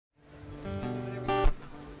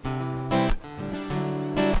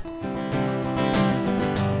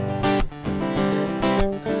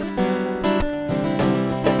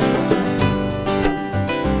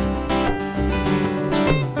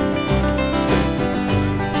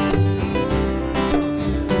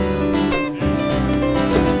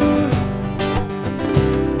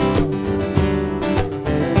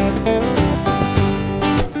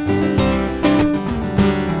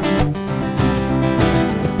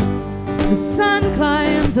The sun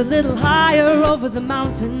climbs a little higher over the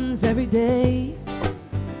mountains every day.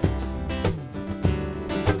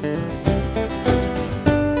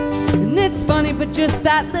 And it's funny, but just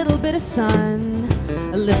that little bit of sun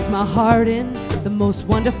lifts my heart in the most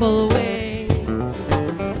wonderful way.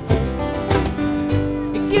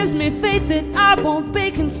 It gives me faith that I won't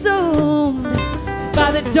be consumed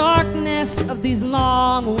by the darkness of these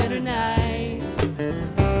long winter nights.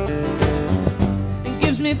 It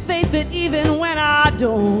gives me faith that even when I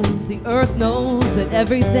don't, the earth knows that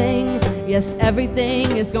everything, yes,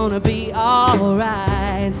 everything is gonna be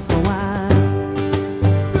alright. So I'm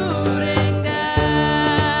rooting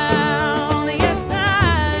down, yes,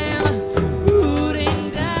 I'm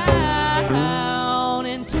rooting down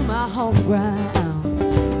into my home ground.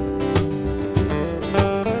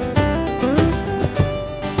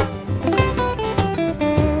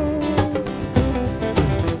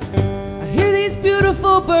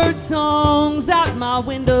 Bird songs out my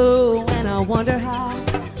window, and I wonder how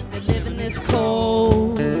they live in this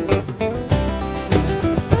cold. You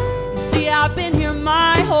see, I've been here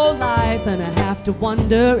my whole life, and I have to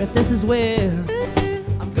wonder if this is where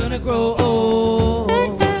I'm gonna grow old.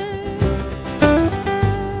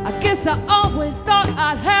 I guess I always thought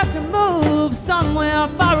I'd have to move somewhere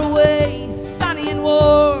far away, sunny and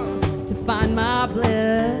warm, to find my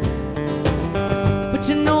bliss. But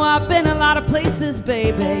you know, I've been a lot of places,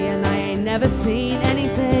 baby, and I ain't never seen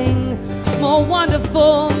anything more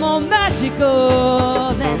wonderful, more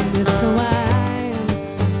magical than this. So I'm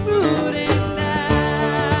rooting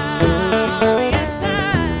down, yes,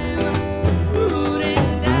 I'm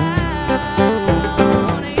rooting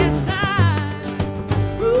down, yes, I'm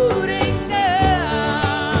rooting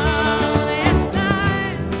down, yes,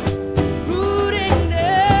 I'm rooting down.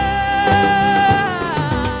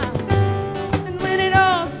 And when it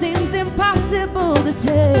all seems impossible to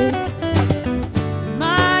take,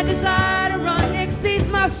 my desire to run exceeds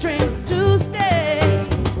my strength to stay.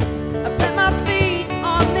 I plant my feet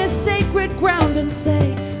on this sacred ground and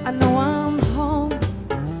say, I know I'm home.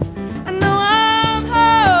 I know I'm home.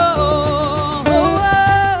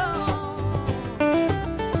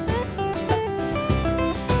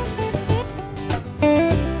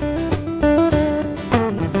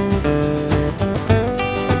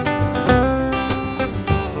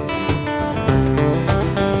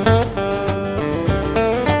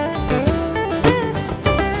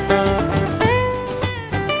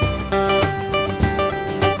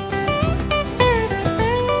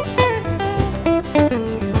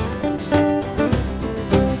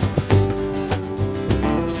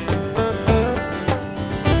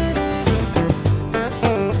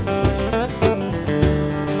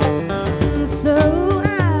 So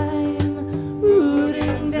I'm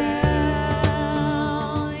rooting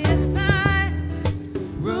down, yes, I'm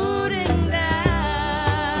rooting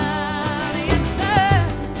down, yes,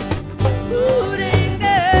 I'm rooting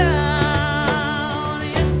down,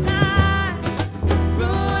 yes, I'm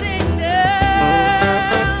rooting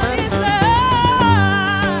down, yes,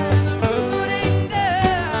 I'm rooting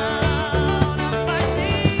down. I'm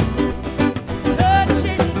finally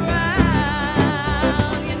touching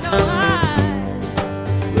ground, you know I'm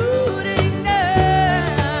rooting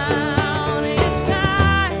down, yes,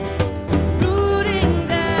 I'm rooting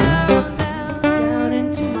down, down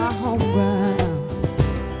into my home ground.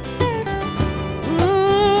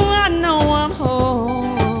 I know I'm home.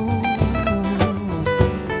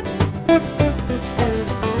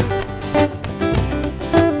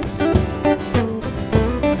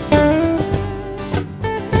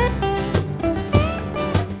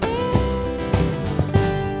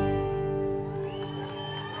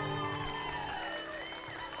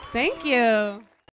 Thank you.